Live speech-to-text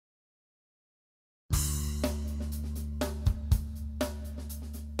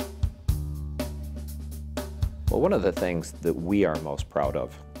Well, one of the things that we are most proud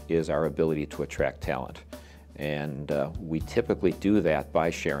of is our ability to attract talent. And we typically do that by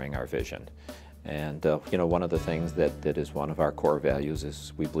sharing our vision. And one of the things that is one of our core values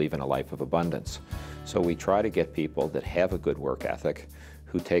is we believe in a life of abundance. So we try to get people that have a good work ethic,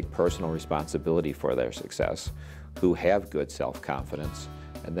 who take personal responsibility for their success, who have good self-confidence,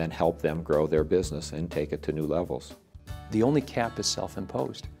 and then help them grow their business and take it to new levels. The only cap is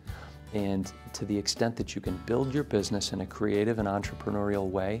self-imposed. And to the extent that you can build your business in a creative and entrepreneurial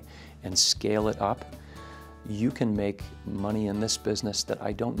way and scale it up, you can make money in this business that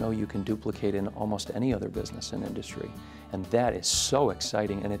I don't know you can duplicate in almost any other business and industry. And that is so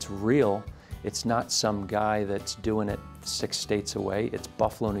exciting, and it's real. It's not some guy that's doing it 6 states away. It's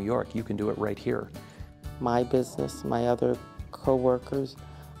Buffalo, New York. You can do it right here. My business, my other co-workers,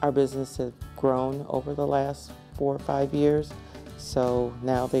 our business has grown over the last 4 or 5 years. So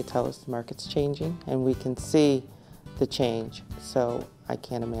now they tell us the market's changing and we can see the change. So I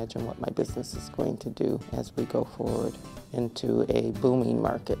can't imagine what my business is going to do as we go forward into a booming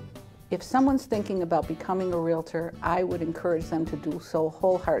market. If someone's thinking about becoming a realtor, I would encourage them to do so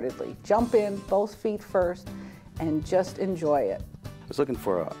wholeheartedly. Jump in, both feet first, and just enjoy it. I was looking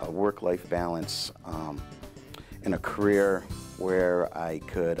for a work-life balance in a career where I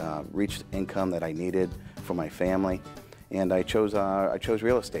could reach the income that I needed for my family. And I chose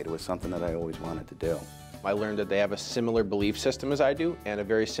real estate. It was something that I always wanted to do. I learned that they have a similar belief system as I do and a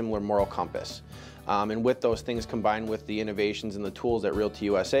very similar moral compass. And with those things combined with the innovations and the tools that Realty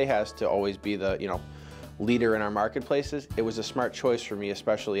USA has to always be the leader in our marketplaces, it was a smart choice for me,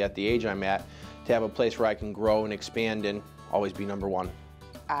 especially at the age I'm at, to have a place where I can grow and expand and always be #1.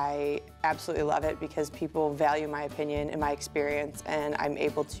 I absolutely love it because people value my opinion and my experience, and I'm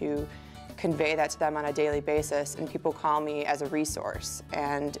able to convey that to them on a daily basis, and people call me as a resource.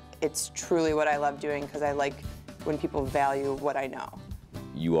 And it's truly what I love doing because I like when people value what I know.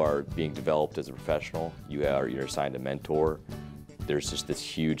 You are being developed as a professional. You're assigned a mentor. There's just this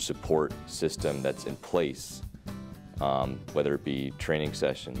huge support system that's in place, whether it be training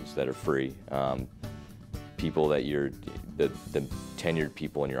sessions that are free, people that the tenured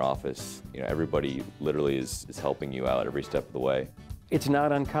people in your office, everybody literally is helping you out every step of the way. It's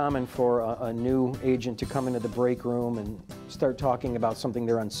not uncommon for a new agent to come into the break room and start talking about something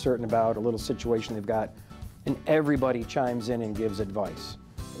they're uncertain about, a little situation they've got, and everybody chimes in and gives advice.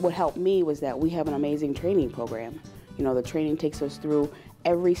 What helped me was that we have an amazing training program. The training takes us through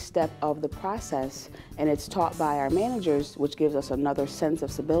every step of the process, and it's taught by our managers, which gives us another sense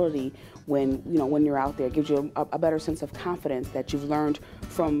of stability when you're out there. It gives you a better sense of confidence that you've learned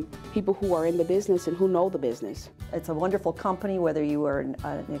from people who are in the business and who know the business. It's a wonderful company, whether you are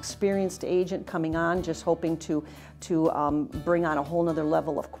an experienced agent coming on, just hoping to bring on a whole nother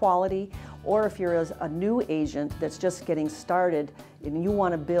level of quality, or if you're a new agent that's just getting started and you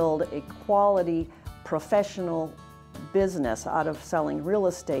want to build a quality professional business out of selling real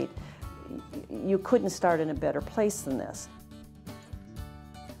estate, you couldn't start in a better place than this.